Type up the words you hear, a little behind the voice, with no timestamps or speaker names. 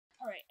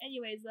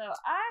Anyways, though,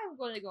 I'm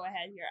going to go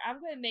ahead here. I'm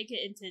going to make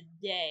it into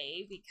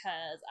day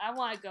because I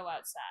want to go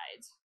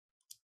outside.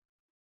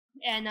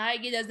 And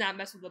Heike does not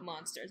mess with the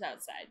monsters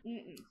outside.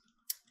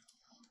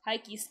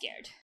 Heike's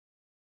scared.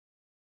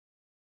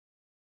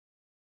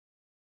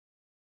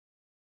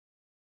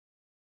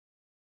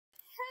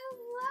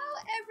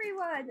 Hello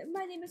everyone!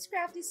 My name is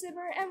Crafty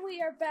Simmer and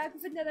we are back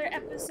with another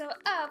episode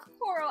of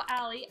Coral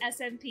Alley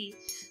SMP.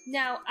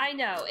 Now, I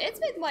know, it's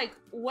been like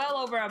well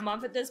over a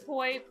month at this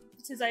point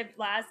since I've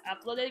last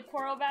uploaded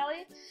Coral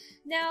Valley.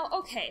 Now,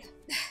 okay,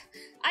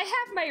 I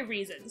have my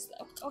reasons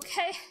though,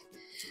 okay?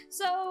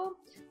 So,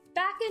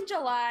 back in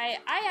July,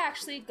 I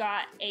actually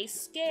got a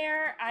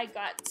scare.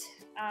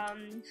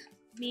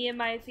 Me and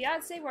my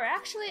fiance were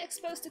actually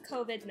exposed to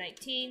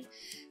COVID-19.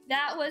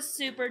 That was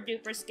super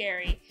duper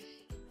scary.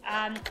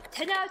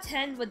 10 out of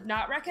 10 would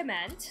not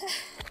recommend.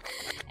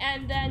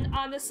 And then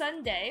on the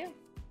Sunday,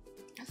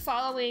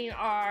 following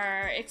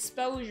our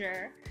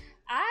exposure,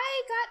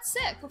 I got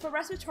sick with a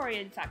respiratory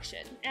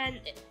infection. And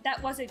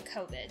that wasn't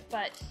COVID,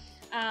 but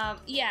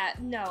yeah,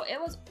 no, it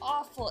was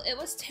awful. It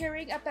was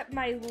tearing up at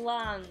my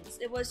lungs.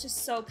 It was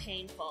just so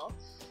painful.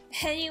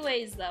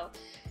 Anyways, though,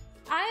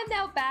 I am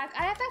now back.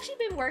 I have actually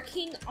been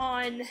working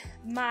on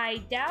my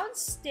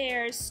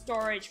downstairs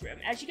storage room.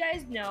 As you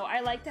guys know, I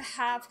like to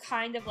have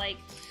kind of like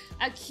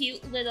a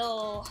cute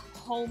little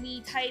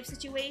homey type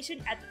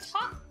situation at the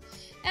top.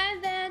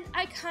 And then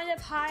I kind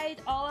of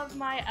hide all of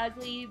my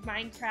ugly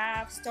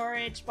Minecraft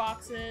storage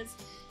boxes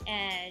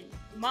and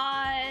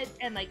mod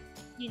and like,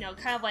 you know,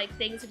 kind of like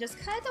things that just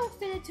kind of don't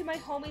fit into my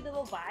homey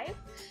little vibe.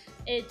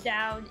 It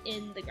down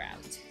in the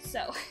ground.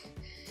 So,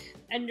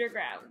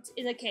 underground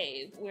in a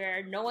cave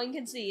where no one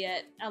can see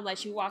it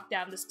unless you walk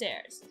down the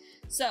stairs.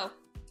 So,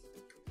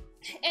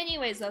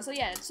 anyways though, so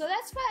yeah, so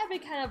that's what I've been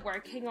kind of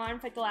working on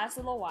for like the last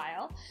little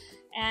while.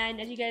 And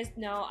as you guys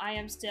know, I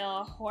am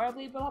still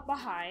horribly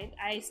behind.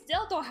 I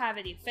still don't have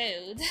any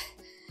food.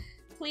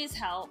 Please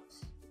help.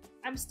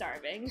 I'm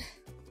starving.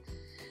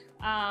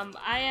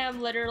 I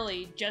am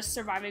literally just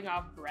surviving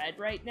off bread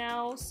right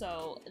now,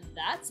 so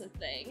that's a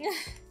thing.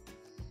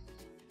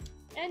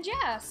 And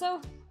yeah,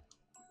 so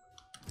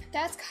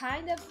that's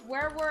kind of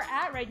where we're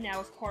at right now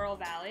with Coral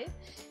Valley.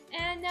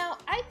 And now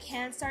I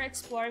can start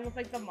exploring with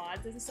like the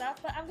mods and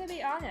stuff, but I'm gonna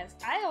be honest,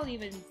 I don't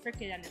even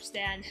freaking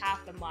understand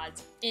half the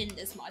mods in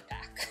this mod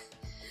pack.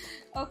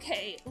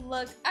 Okay,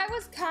 look, I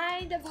was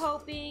kind of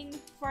hoping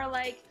for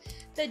like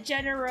the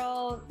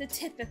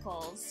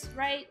typicals,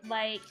 right?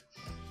 Like,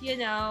 you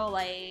know,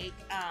 like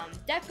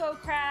deco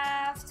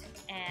craft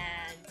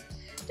and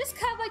just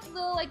kind of like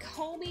little like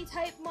homey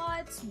type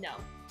mods. No,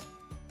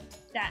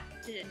 that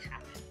didn't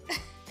happen.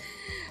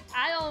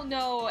 I don't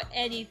know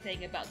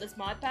anything about this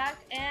mod pack,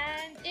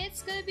 and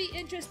it's gonna be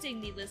interesting,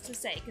 needless to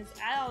say, because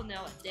I don't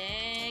know a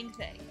dang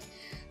thing.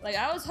 Like,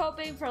 I was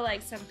hoping for,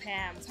 like, some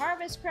Pam's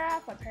Harvest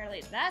Craft, but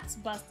apparently that's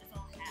busted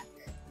all heck.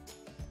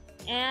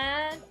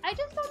 And I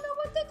just don't know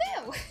what to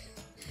do.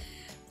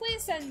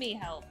 Please send me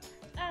help.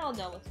 I don't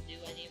know what to do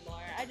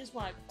anymore. I just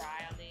want to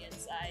cry on the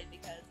inside,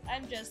 because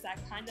I'm just that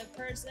kind of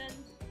person.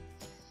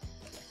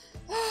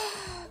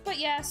 But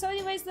yeah, so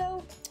anyways,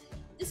 though,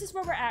 this is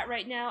where we're at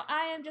right now.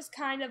 I am just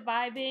kind of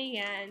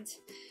vibing and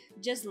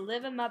just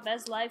living my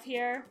best life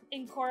here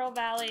in Coral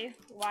Valley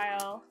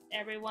while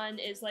everyone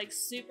is like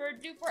super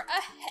duper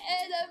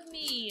ahead of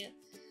me.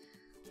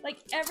 Like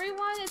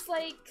everyone is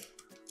like,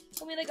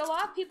 I mean, like a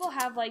lot of people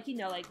have like, you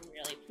know, like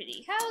really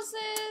pretty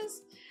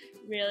houses,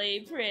 really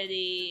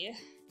pretty,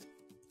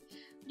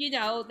 you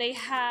know, they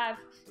have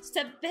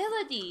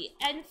stability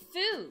and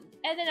food.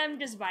 And then I'm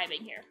just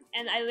vibing here.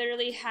 And I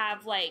literally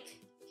have like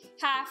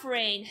half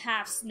rain,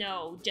 half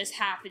snow just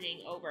happening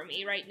over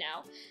me right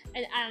now.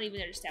 And I don't even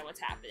understand what's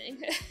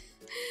happening.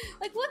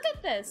 Like, look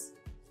at this.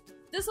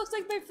 This looks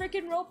like my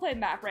freaking roleplay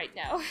map right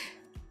now.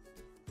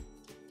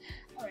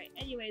 Alright,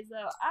 anyways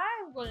though,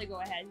 I'm going to go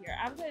ahead here.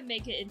 I'm going to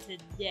make it into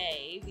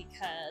day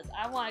because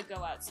I want to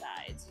go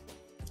outside.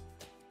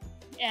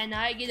 And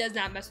Heike does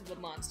not mess with the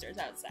monsters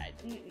outside.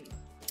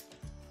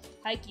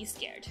 Heike's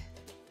scared.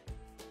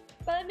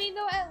 But I mean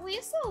though, at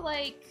least though,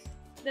 like,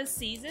 the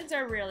seasons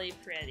are really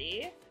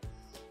pretty.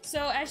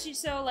 So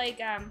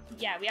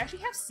yeah, we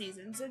actually have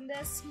seasons in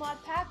this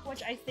mod pack,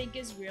 which I think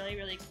is really,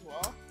 really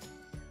cool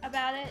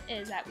about it,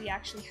 is that we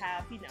actually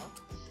have, you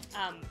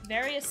know,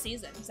 various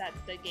seasons that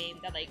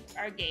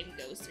our game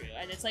goes through,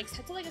 and it's like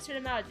set to like a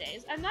certain amount of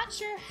days. I'm not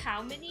sure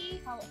how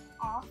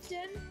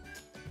often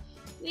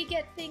we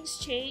get things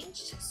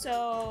changed,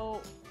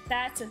 so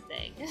that's a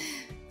thing.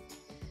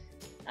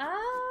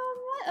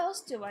 What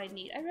else do I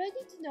need? I really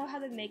need to know how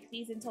to make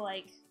these into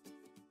like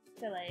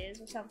fillets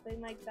or something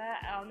like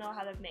that. I don't know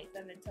how to make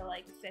them into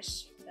like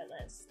fish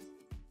fillets.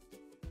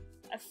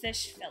 A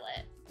fish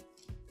fillet.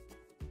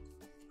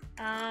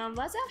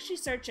 Let's actually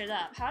search it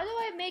up. How do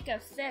I make a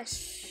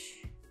fish?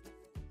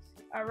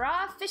 A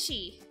raw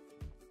fishy.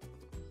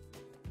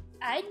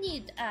 I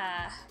need,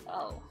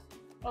 oh,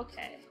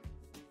 okay.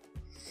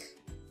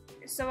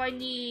 So I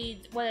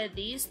need one of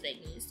these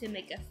thingies to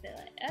make a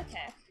fillet.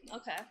 Okay,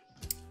 okay.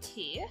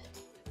 Tea.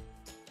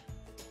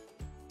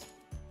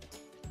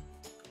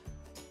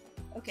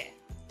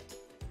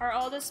 Are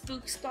all the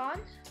spooks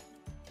gone?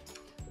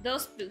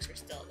 Those spooks are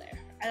still there.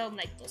 I don't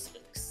like those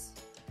spooks.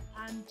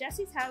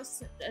 Jesse's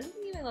house doesn't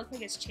even look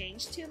like it's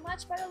changed too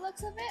much by the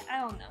looks of it. I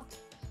don't know.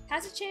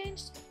 Has it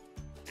changed?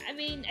 I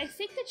mean, I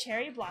think the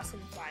cherry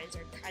blossom vines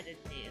are kind of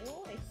new,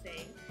 I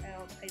think. I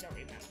don't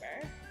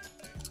remember.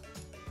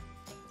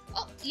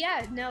 Oh,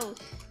 yeah, no.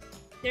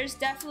 There's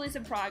definitely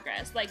some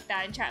progress. Like,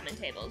 that enchantment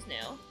table is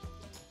new.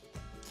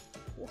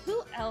 Well,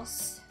 who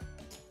else?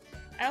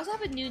 I also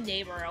have a new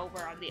neighbor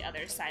over on the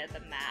other side of the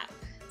map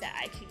that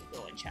I can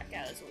go and check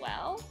out as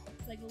well.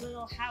 It's like a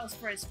little house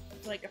for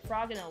like a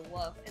frog and a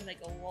wolf, and like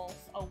a wolf.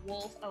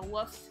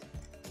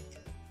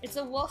 It's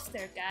a wolf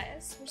there,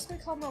 guys. We're just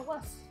gonna call him a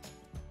wolf.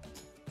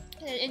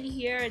 And in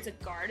here it's a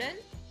garden,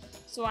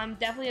 so I'm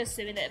definitely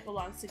assuming that it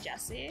belongs to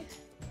Jesse.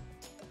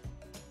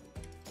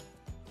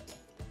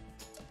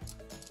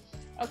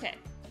 Okay,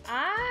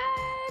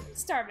 I'm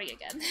starving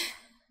again.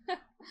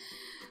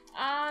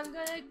 I'm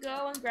gonna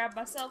go and grab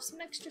myself some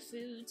extra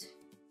food.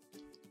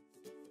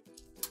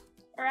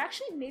 Or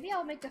actually, maybe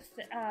I'll make a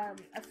fillet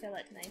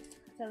knife.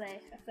 A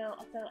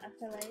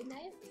fillet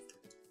knife?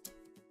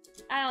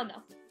 I don't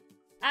know.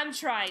 I'm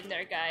trying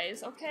there,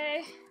 guys,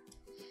 okay?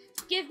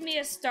 Give me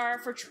a star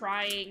for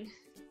trying.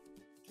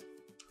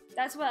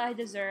 That's what I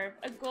deserve.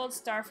 A gold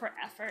star for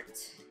effort.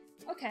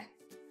 Okay.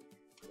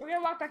 We're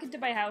gonna walk back into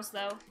my house,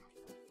 though.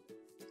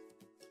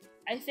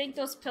 I think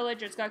those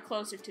pillagers got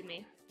closer to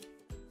me.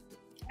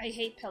 I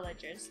hate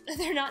pillagers.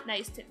 They're not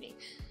nice to me.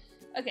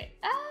 Okay,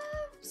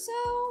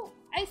 so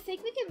I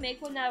think we can make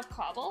one out of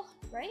cobble,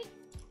 right?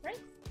 Right?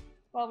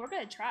 Well, we're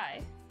gonna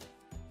try.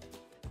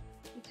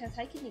 Because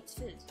Hiking needs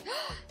food.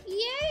 Yay!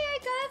 I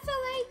got a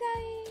fillet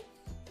knife!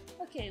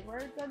 Okay,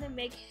 we're gonna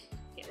make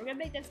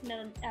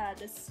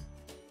this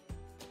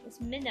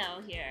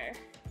minnow here.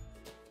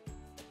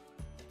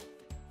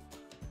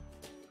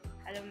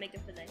 How do I make a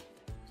fillet?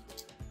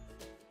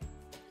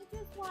 I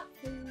just want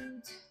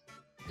food.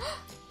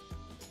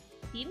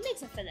 He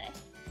makes a fillet.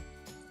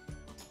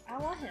 I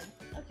want him.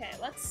 Okay,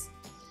 let's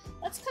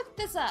cook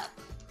this up.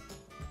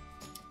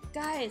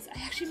 Guys, I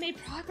actually made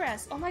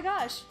progress. Oh my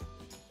gosh.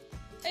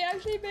 I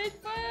actually made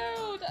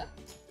food.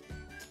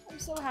 I'm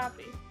so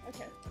happy.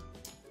 Okay.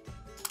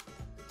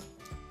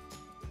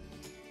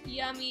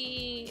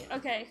 Yummy.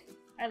 Okay,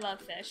 I love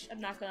fish.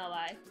 I'm not gonna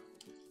lie.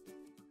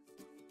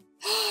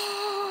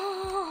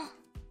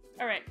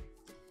 Alright.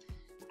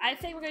 I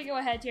think we're gonna go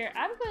ahead here.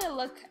 I'm gonna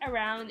look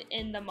around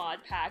in the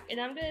mod pack and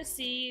I'm gonna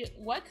see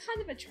what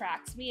kind of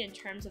attracts me in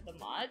terms of the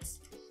mods,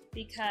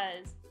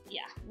 because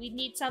yeah, we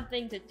need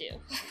something to do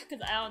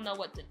because I don't know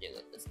what to do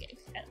with this game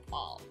at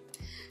all.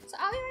 So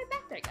I'll be right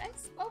back there,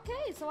 guys.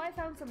 Okay, so I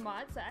found some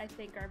mods that I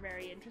think are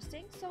very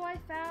interesting. So I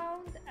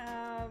found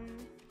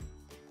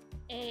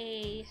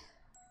a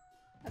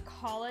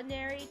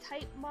culinary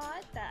type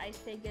mod that I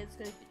think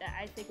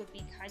would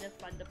be kind of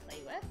fun to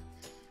play with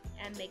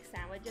and make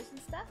sandwiches and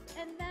stuff.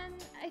 And then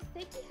I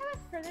think we have a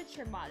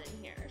furniture mod in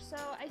here. So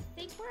I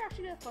think we're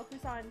actually gonna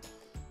focus on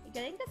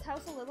getting this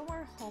house a little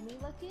more homey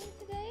looking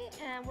today,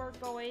 and we're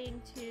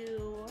going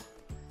to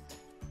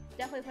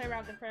definitely play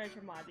around with the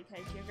furniture mod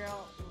because your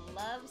girl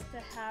loves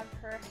to have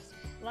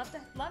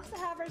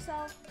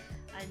herself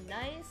a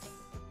nice,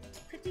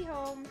 pretty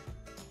home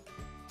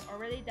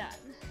already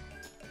done.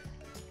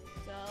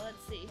 So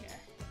let's see here.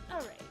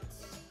 Alright,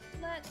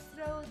 let's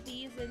throw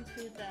these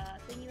into the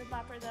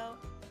thingy-mabopper though.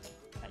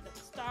 I don't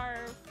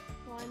starve.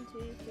 1,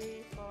 2,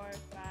 3, 4,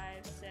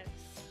 5, 6,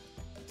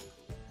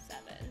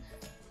 7.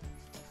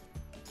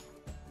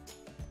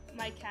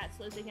 My cat's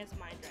losing his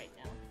mind right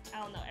now. I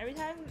don't know. Every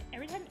time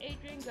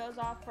Adrian goes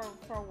off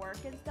for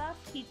work and stuff,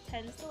 he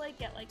tends to like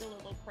get like a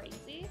little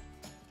crazy,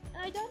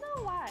 and I don't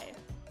know why.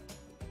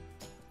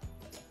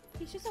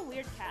 He's just a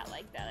weird cat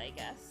like that, I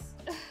guess.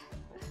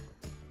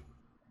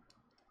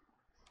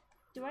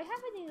 Do I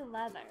have any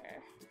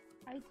leather?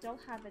 I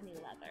don't have any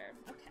leather.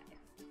 Okay.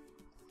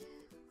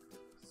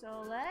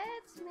 So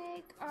let's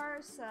make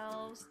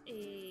ourselves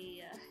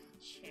a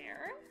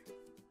chair.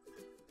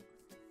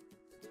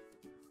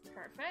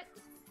 Perfect.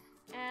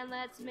 And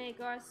let's make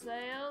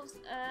ourselves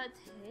a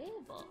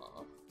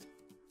table.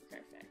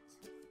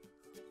 Perfect.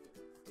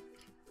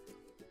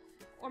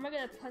 Where am I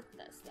gonna put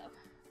this though?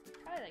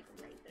 Probably like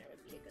right there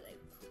would be a good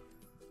idea.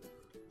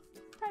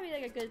 Probably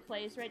like a good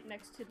place right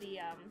next to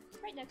the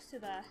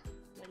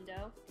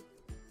window.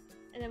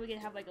 And then we can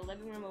have like a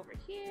living room over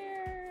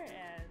here,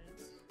 and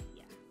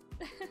yeah.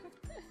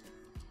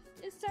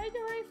 It's starting to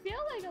already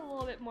feel like a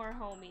little bit more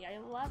homey. I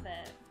love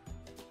it.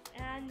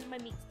 And my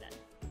meat's done.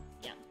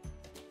 Yum.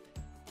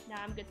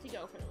 Now I'm good to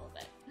go for a little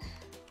bit.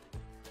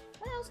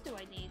 What else do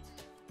I need?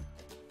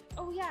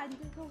 Oh yeah, I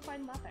need to go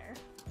find leather.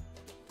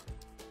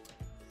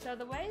 So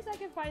the ways I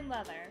can find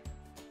leather.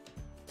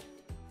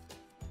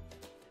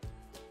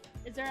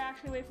 Is there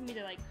actually a way for me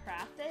to like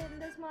craft it in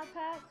this mod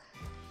pack?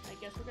 I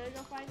guess we're gonna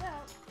go find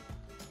out.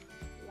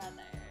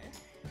 Leather.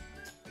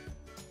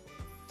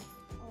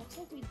 Oh, looks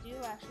like we do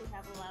actually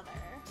have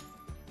leather.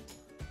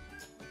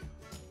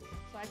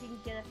 So I can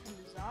get it from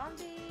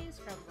zombies,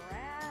 from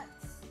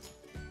rats,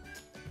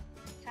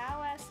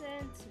 cow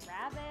essence,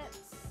 rabbit.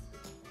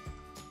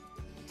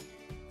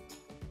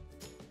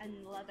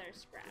 leather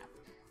scrap.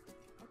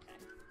 Okay.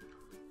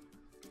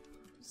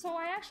 So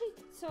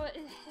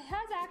it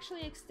has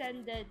actually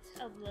extended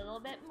a little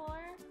bit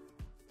more.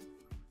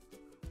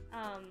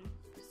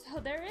 So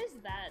there is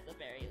that at the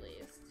very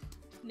least.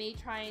 Me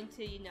trying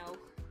to, you know...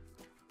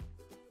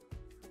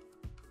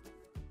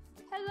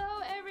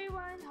 Hello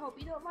everyone! Hope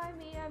you don't mind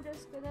me, I'm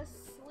just gonna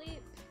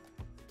sleep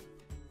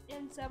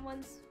in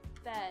someone's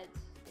bed.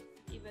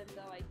 Even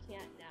though I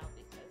can't now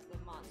because the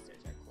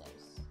monsters are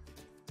close.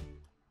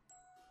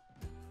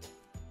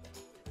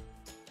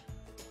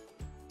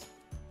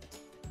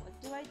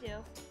 What do I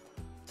do?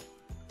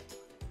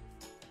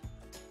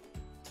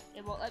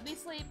 It won't let me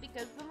sleep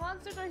because the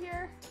monsters are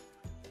here.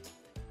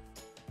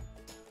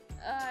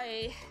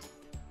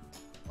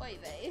 Wait,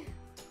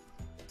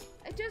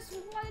 I just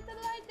wanted to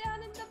lie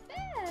down in the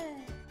bed.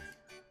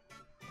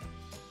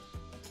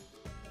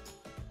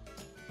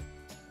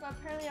 But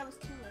apparently I was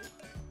too late.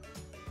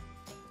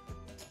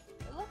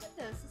 But look at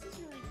this. This is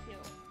really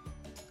cute.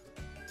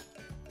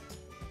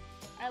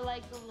 I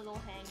like the little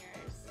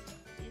hangers.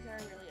 These are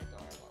really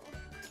adorable.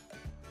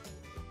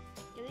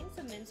 Getting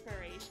some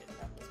inspiration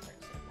from this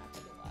person, not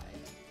gonna lie.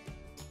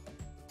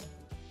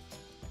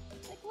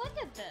 Like, look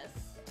at this.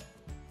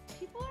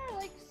 People are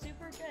like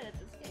super good at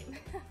this game.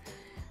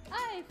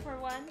 I, for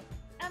one,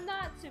 am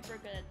not super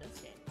good at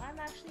this game. I'm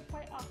actually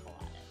quite awful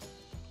at it.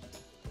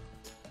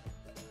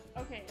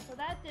 Okay, so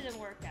that didn't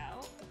work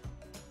out.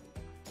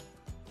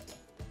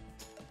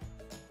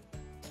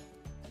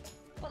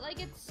 But like,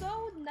 it's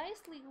so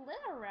nicely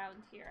lit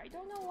around here. I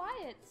don't know why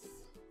it's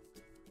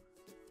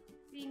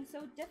being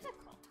so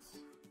difficult.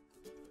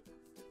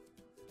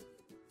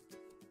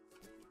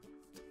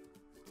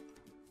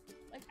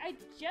 Like, I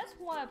just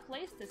want a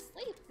place to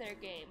sleep there,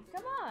 game.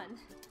 Come on.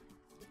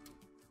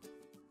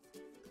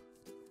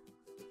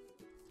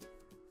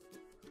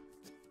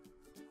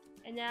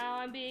 And now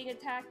I'm being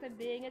attacked, I'm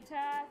being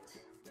attacked.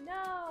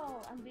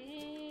 No, I'm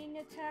being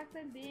attacked,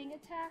 I'm being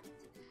attacked.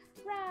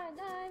 Run,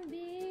 I'm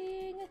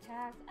being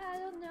attacked. I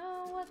don't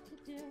know what to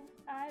do.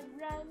 I'm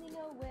running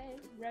away,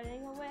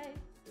 running away.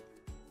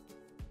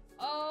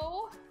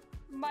 Oh,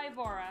 my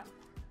Vora.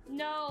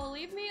 No,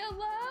 leave me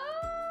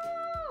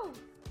alone!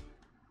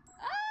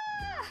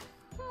 Ah!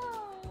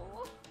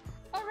 Oh.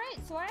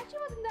 Alright, so I actually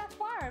wasn't that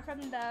far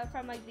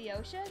from like the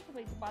ocean, from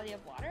like the body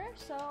of water,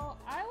 so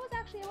I was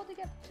actually able to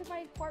get to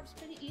my corpse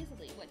pretty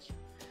easily, which,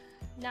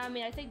 now I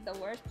mean, I think the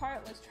worst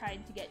part was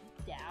trying to get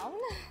down,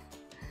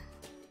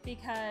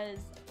 because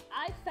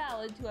I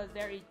fell into a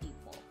very deep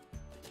hole,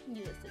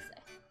 needless to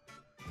say.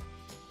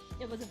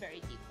 It was a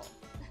very deep hole.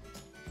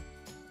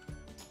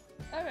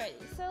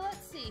 Alrighty, so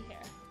let's see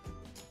here.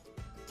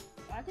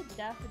 Well, I could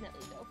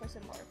definitely go for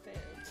some more food.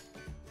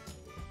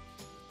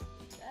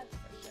 That's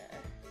for sure.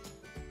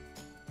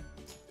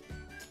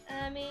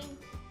 I mean,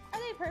 are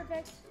they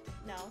perfect?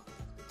 No.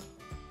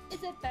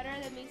 Is it better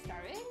than me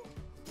starving?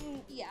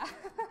 Yeah.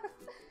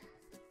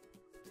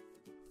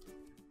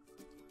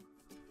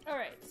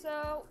 Alright,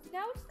 so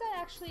now we just gotta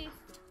actually...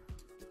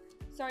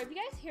 Sorry, if you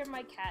guys hear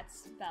my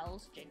cat's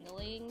bells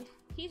jingling,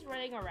 he's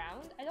running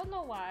around. I don't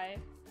know why.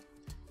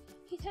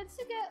 He tends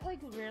to get like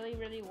really,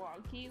 really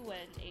wonky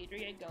when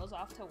Adrian goes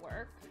off to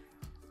work.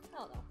 I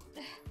don't know.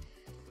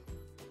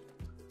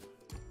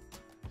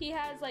 He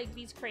has like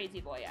these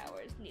crazy boy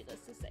hours, needless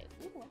to say.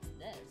 Ooh, what's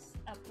this?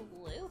 A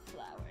blue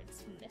flower.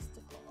 It's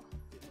mystical.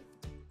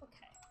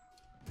 Okay.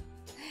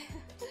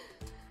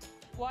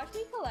 Watch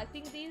me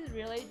collecting these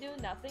really do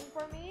nothing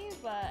for me,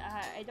 but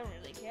I don't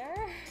really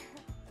care.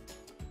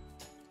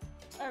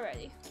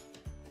 Alrighty.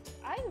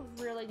 I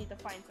really need to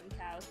find some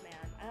cows,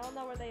 man. I don't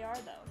know where they are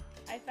though.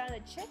 I found a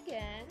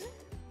chicken.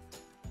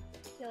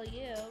 Kill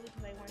you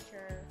because I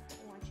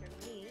want your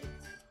meat.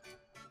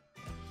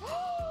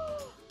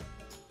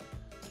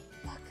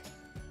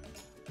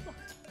 Look.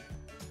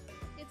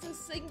 It's a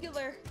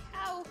singular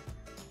cow.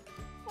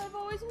 I've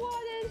always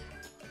wanted.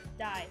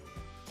 Die.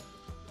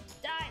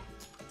 Die.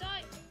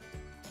 Die.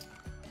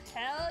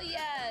 Hell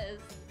yes.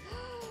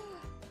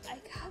 I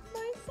got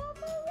myself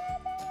a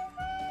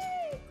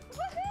river.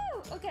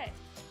 Woohoo! Okay.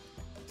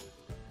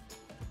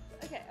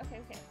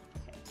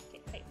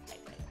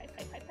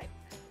 Pipe.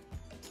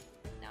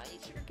 Now I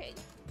need sugar cane.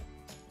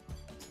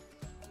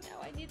 Now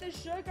I need the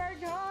sugar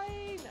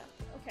cane.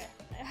 Okay.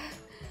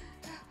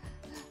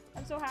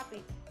 I'm so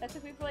happy. That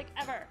took me for like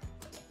ever.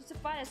 Just to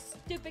find a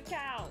stupid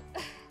cow.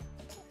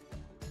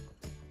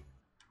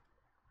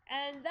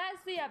 And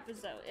that's the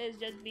episode. It's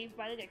just me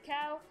finding a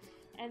cow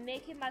and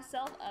making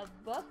myself a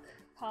book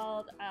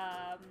called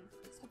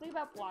something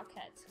about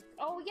blockheads.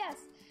 Oh yes,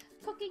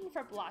 cooking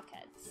for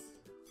blockheads.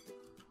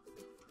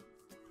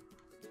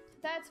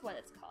 That's what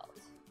it's called.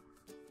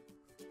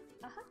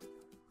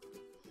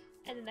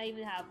 And then I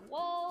even have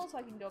walls, so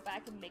I can go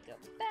back and make a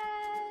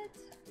bed.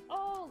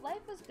 Oh,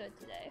 life is good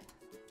today.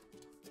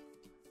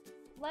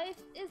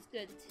 Life is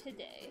good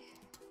today.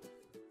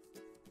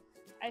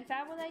 I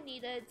found what I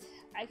needed.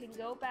 I can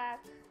go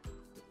back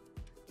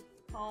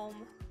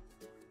home.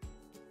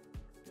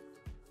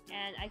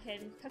 And I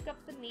can cook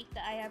up the meat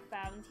that I have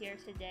found here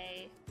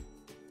today.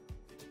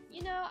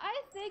 You know,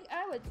 I think think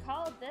I would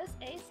call this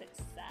a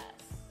success.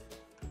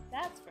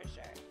 That's for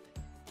sure.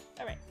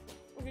 Alright,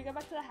 we're gonna go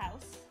back to the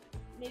house.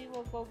 Maybe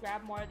we'll go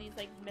grab more of these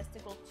like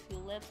mystical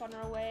tulips on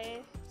our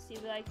way. See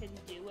what I can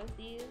do with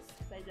these,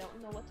 because I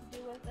don't know what to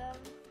do with them.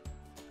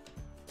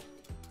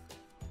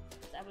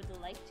 I would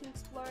like to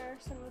explore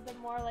some of the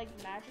more like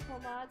magical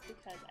mods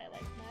because I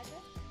like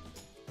magic.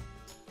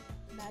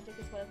 Magic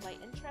is one of my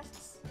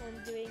interests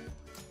when doing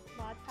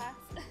mod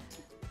packs.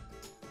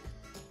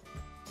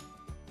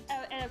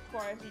 And of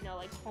course, you know,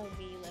 like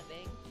homey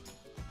living.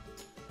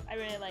 I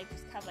really like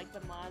just kind of like the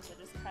mods that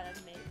just kind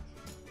of make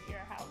your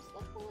house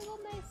look a little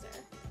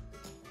nicer.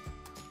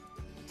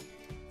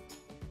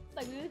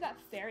 Like we got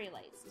fairy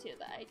lights too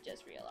that I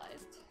just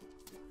realized.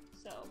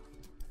 So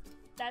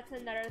that's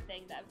another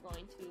thing that I'm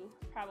going to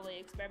probably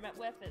experiment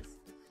with is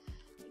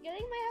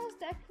getting my house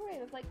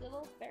decorated with like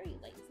little fairy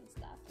lights and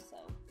stuff. So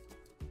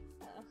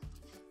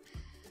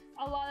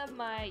a lot of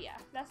my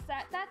that's a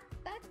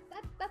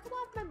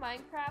lot of my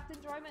Minecraft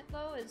enjoyment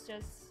though, is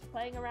just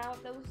playing around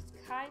with those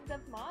kinds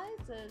of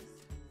mods, is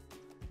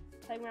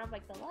playing around with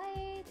like the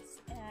lights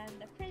and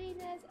the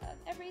prettiness of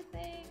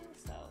everything.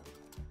 So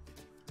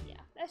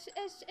yeah,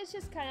 it's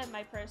just kind of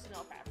my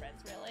personal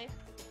preference really.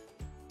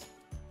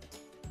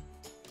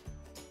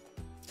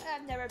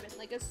 I've never been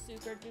like a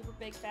super duper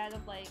big fan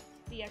of like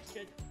the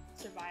extra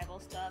survival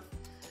stuff.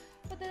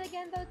 But then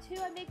again though too,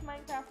 I make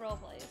Minecraft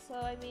roleplays, so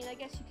I mean I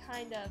guess you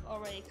kind of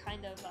already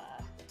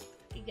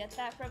you get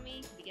that from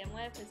me to begin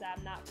with, because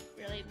I'm not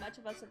really much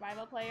of a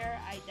survival player.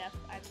 I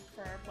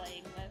prefer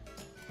playing with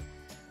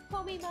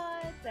homey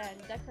mods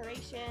and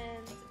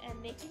decorations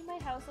and making my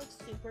house look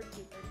super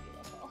duper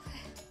beautiful.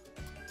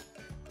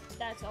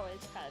 That's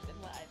always kind of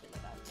been what I've been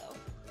about though.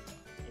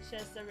 It's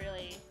just the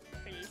really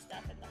pretty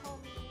stuff in the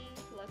homey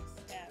looks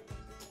and yeah.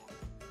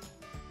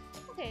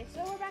 Okay,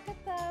 so we're back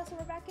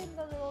in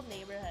the little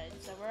neighborhood.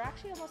 So we're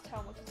actually almost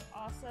home, which is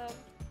awesome.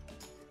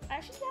 I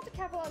actually didn't have to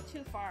travel out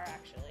too far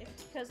actually,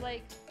 because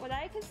like when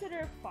I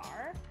consider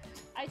far,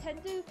 I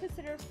tend to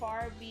consider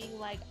far being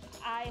like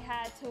I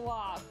had to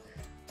walk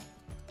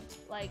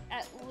like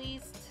at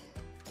least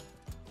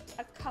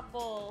a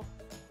couple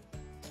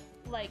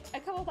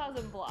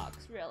thousand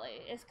blocks.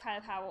 Really, it's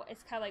kind of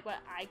like what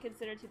I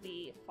consider to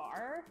be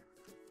far.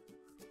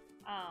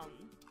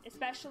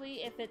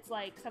 Especially if it's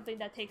like something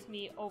that takes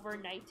me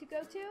overnight to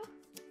go to.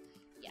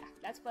 Yeah,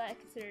 that's what I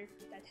consider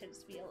that tends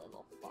to be a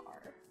little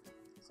far.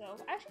 So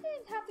I actually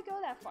didn't have to go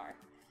that far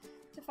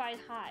to find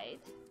hide.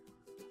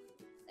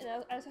 And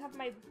I also have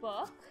my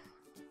book.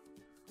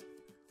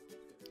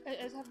 I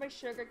also have my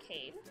sugar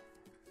cane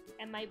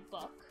and my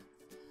book.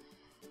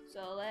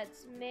 So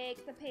let's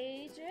make the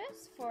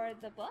pages for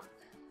the book.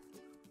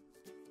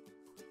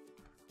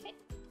 Okay.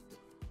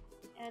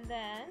 And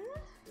then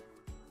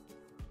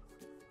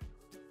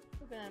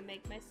we're gonna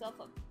make myself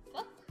a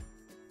book.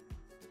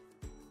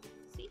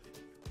 See?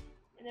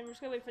 And then we're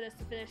just gonna wait for this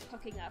to finish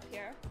cooking up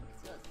here.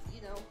 So,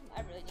 you know,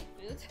 I really need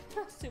food.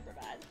 Super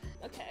bad.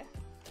 Okay.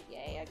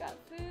 Yay, I got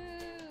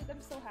food.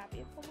 I'm so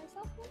happy for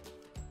myself.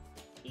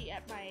 Eat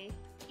at my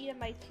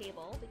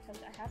table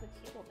because I have a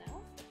table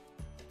now.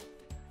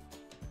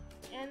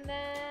 And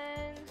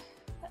then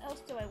what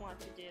else do I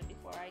want to do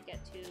before I get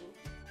too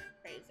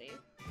crazy?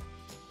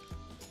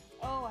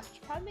 Oh, I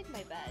should probably make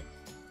my bed.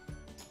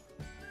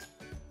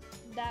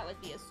 That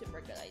would be a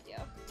super good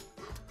idea.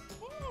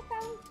 Hey,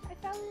 I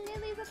found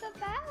lilies of the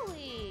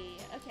valley.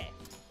 Okay,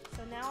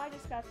 so now I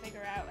just gotta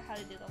figure out how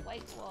to do the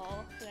white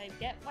wool. Did I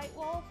get white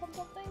wool from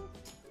something?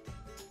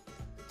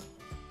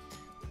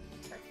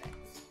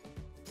 Perfect.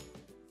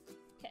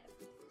 Okay,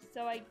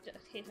 so I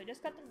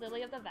just got the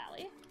lily of the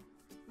valley,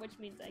 which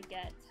means I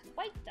get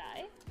white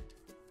dye,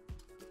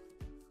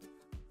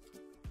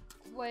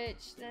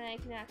 which then I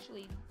can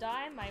actually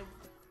dye my.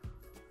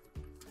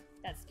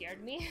 That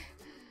scared me.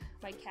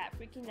 My cat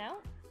freaking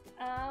out.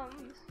 So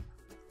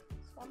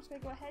I'm just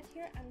gonna go ahead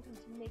here. I'm going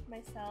to make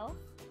myself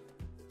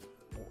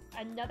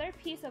another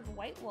piece of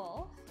white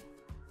wool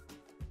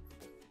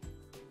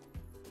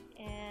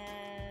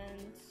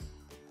and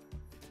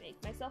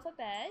make myself a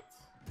bed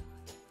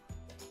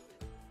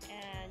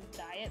and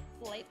dye it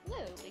light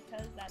blue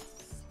because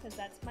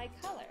that's my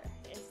color.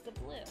 It's the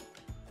blue.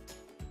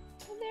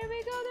 And there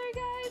we go, there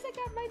guys. I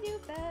got my new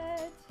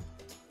bed.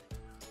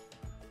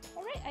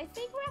 Alright, I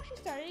think we're actually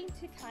starting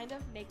to kind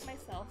of make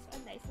myself a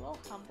nice little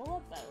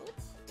humble abode.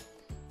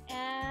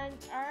 And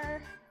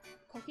our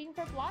Cooking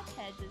for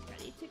Blockheads is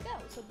ready to go.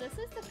 So this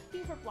is the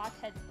Cooking for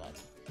Blockheads book.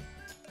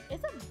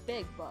 It's a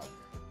big book.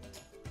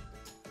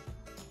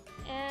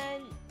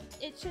 And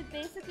it should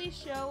basically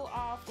show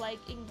off like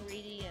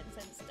ingredients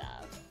and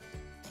stuff.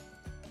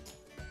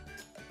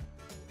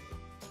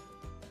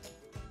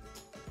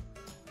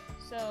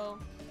 So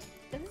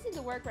it doesn't seem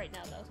to work right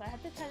now though, so I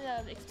have to kind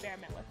of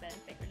experiment with it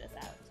and figure this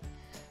out.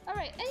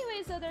 Alright,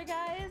 anyways, so there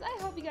guys, I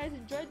hope you guys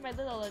enjoyed my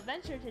little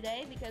adventure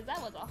today because that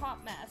was a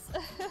hot mess.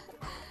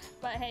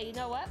 But hey, you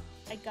know what?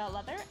 I got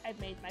leather, I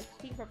made my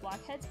Cooking for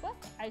Blockheads book,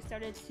 I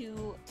started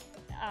to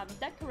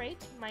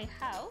decorate my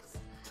house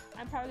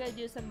I'm probably gonna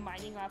do some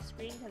mining off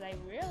screen because I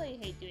really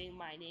hate doing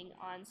mining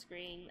on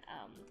screen.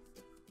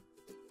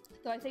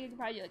 Though I think I could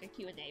probably do like a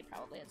Q&A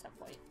probably at some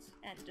point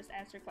and just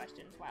answer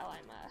questions while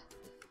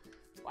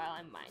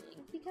I'm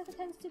mining, because it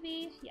tends to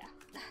be, yeah.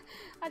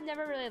 I've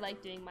never really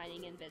liked doing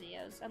mining in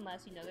videos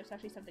unless, you know, there's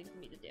actually something for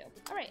me to do.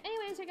 Alright,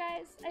 anyways, you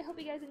guys, I hope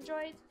you guys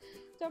enjoyed.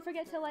 Don't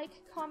forget to like,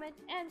 comment,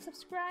 and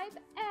subscribe,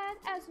 and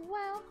as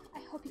well, I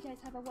hope you guys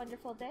have a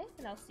wonderful day,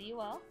 and I'll see you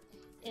all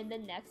in the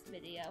next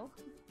video.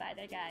 Bye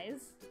there,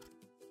 guys.